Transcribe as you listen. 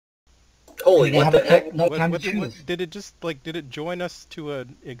Holy, what the heck? No time to choose. Did it just, like, did it join us to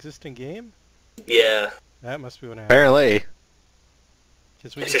an existing game? Yeah. That must be what happened. Apparently.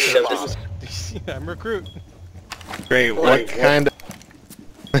 Because we Just shoved us. I'm recruit. Great, what kind of...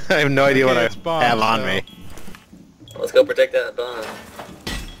 I have no idea what I have on me. Let's go protect that bomb.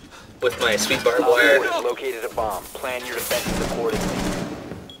 With my sweet barbed wire. Located a bomb. Plan your defenses accordingly.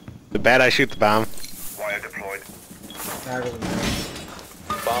 The bad I shoot the bomb. Wire deployed.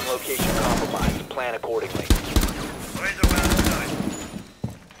 Bomb location compromised. Plan accordingly.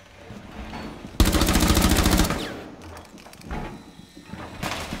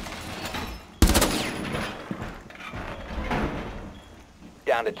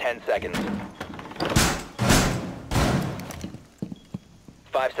 Down to 10 seconds.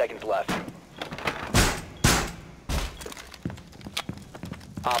 5 seconds left.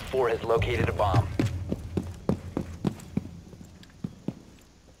 Op 4 has located a bomb.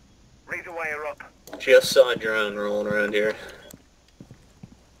 Razor wire up. Just saw a drone rolling around here.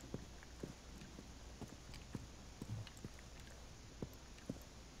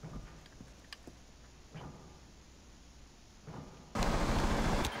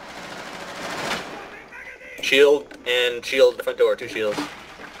 Shield and shield the front door, 2 shields.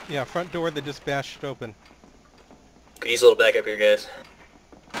 Yeah, front door that just bashed open. Could use a little backup here, guys.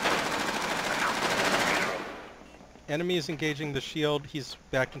 Enemy is engaging the shield. He's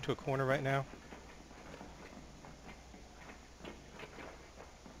backed into a corner right now.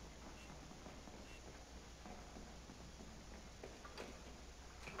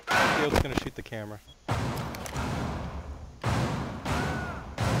 Shield's gonna shoot the camera.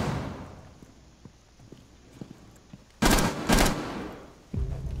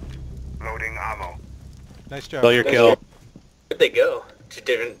 Loading ammo. Nice job. Kill your kill. Where'd they go? To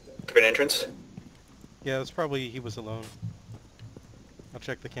different entrance? Yeah, it's probably he was alone. I'll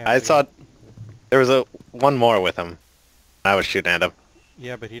check the camera. I saw... There was one more with him. I was shooting at him.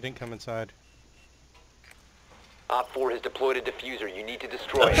 Yeah, but he didn't come inside. Op 4 has deployed a diffuser. You need to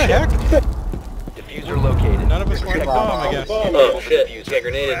destroy What it. the heck? Diffuser located. None of us want the bomb, I guess. Oh shit, he's got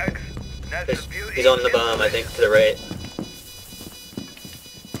grenaded. He's on the bomb, I think, to the right.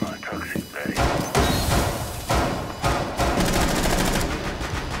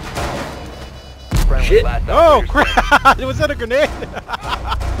 Shit. Oh crap! Was that a grenade?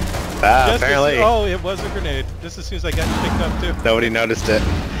 Apparently. Oh, it was a grenade. Just as soon as I got picked up too. Nobody noticed it.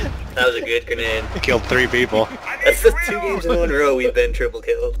 That was a good grenade. Killed 3 people. That's the 2 games in 1 row we've been triple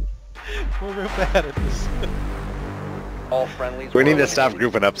killed. We're real bad at this. All friendlies. We need to stop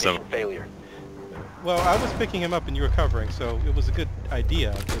grouping up some. Failure. Well, I was picking him up and you were covering, so it was a good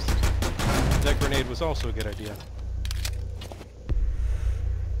idea. Just that grenade was also a good idea.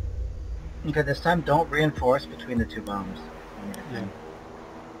 Okay, this time don't reinforce between the 2 bombs. Yeah.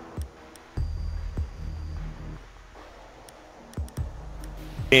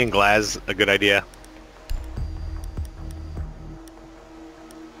 Being glass, a good idea.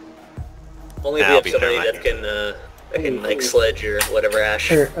 Only if we have somebody that can like sledge or whatever Ash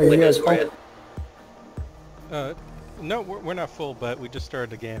windows for you. No, we're not full, but we just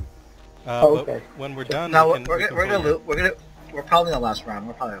started the game. Okay. But when we're done, No, we can we're gonna loot. We're probably in the last round.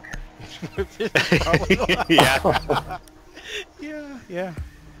 We're probably okay. Yeah. yeah.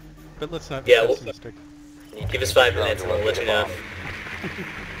 But let's not be Yeah, pessimistic. Give us 5 minutes and we'll let you know.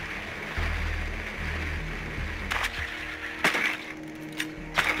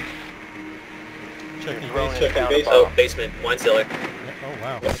 Checking base. Oh, basement, wine cellar. Yeah, oh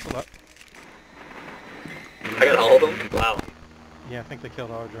wow, that's a lot. I got all of them? Wow. Yeah, I think they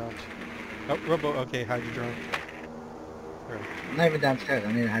killed all our drones. Oh, Robo, okay, hide your drone. Right. I'm not even downstairs.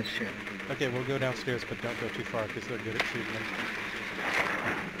 I need to hide shit. Okay, we'll go downstairs, but don't go too far, because they're good at shooting them.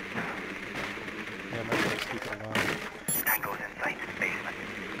 Yeah, my friends keep it alive. Tango's in sight in the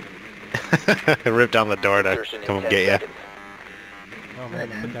basement. Rip down the door to come get you. Oh man,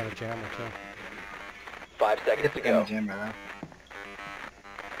 put down a jammer too. 5 seconds to go.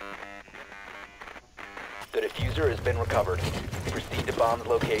 The diffuser has been recovered. Proceed to bomb's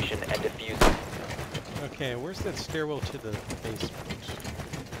location and defuse it. Okay, where's that stairwell to the basement?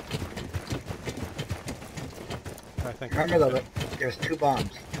 I think. Remember though, there's 2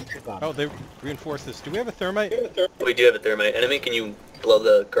 bombs. 2 bombs. Oh, they reinforced this. Do we have a thermite? We do have a thermite. Enemy, can you blow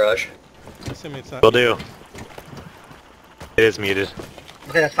the garage? Assuming it's not. Will do. It is muted.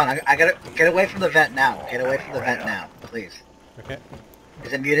 Okay, that's fine. I gotta get away from the vent now. Get away from the vent now, please. Okay.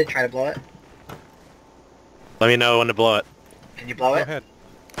 Is it muted? Try to blow it. Let me know when to blow it. Can you blow Go it? ahead.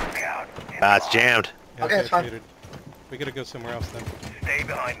 It's jammed. Yeah, Okay, it's fine. muted. We gotta go somewhere else then. Stay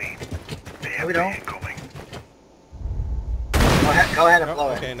behind me. No, we don't. Go ahead. Go ahead and Oh, blow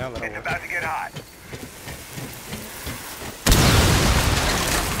okay, it. now that'll work. About to get hot.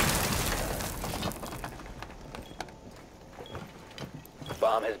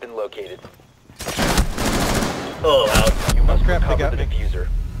 Bomb has been located. Oh, wow. You must crap, they recover got the me. diffuser.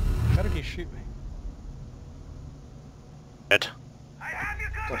 How did he shoot me? It.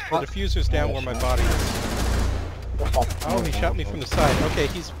 The The fuck? diffuser's down where my body is. The fuck? Oh, he shot me from the side. Okay,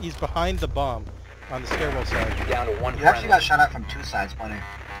 he's behind the bomb on the stairwell side. Down to one You actually friendly. got shot at from 2 sides, buddy.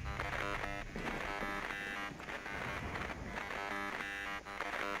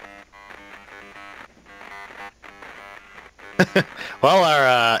 Well,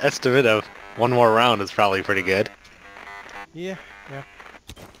 our estimate of one more round is probably pretty good. Yeah, yeah.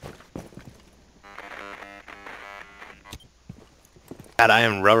 God, I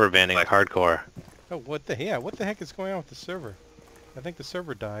am rubber banding like hardcore. Oh, what the heck is going on with the server? I think the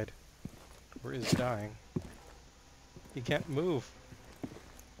server died. Or is dying. He can't move.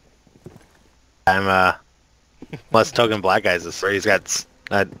 I'm less token black guys this way. He's got.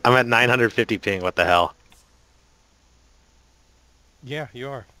 I'm at 950 ping. What the hell? Yeah, you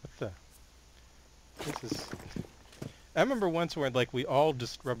are. What the? This is... I remember once where like we all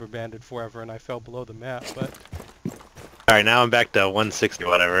just rubber banded forever and I fell below the map, but All right, now I'm back to 160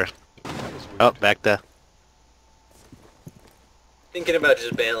 whatever. that was weird. Oh, back to. Thinking about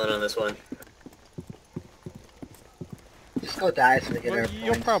just bailing on this one. Just go die so they get Well, our you'll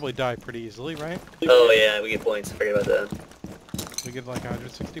points. probably die pretty easily, right? Oh yeah, we get points. Forget about that. We get like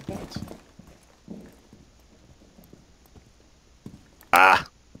 160 points. Ah.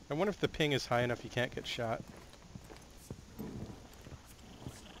 I wonder if the ping is high enough you can't get shot.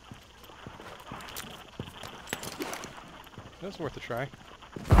 That's worth a try.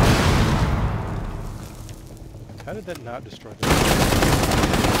 How did that not destroy the...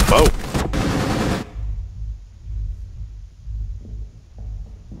 Whoa.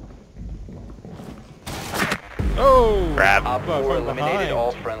 Oh! Crap. Op From 4 eliminated behind.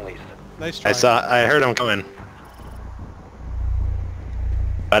 all friendlies. Nice try. I heard him coming.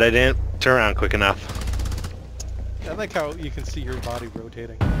 But I didn't turn around quick enough. I like how you can see your body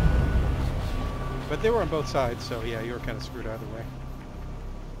rotating. But they were on both sides, so yeah, you were kind of screwed either way.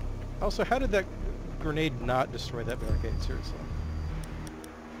 Also, how did that grenade not destroy that barricade? Seriously.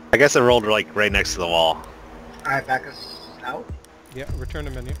 I guess it rolled like right next to the wall. Alright, back us out. Yeah, return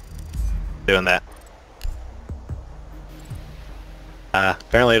to menu. Doing that.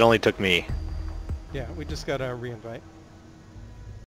 Apparently it only took me. Yeah, we just got a re-invite.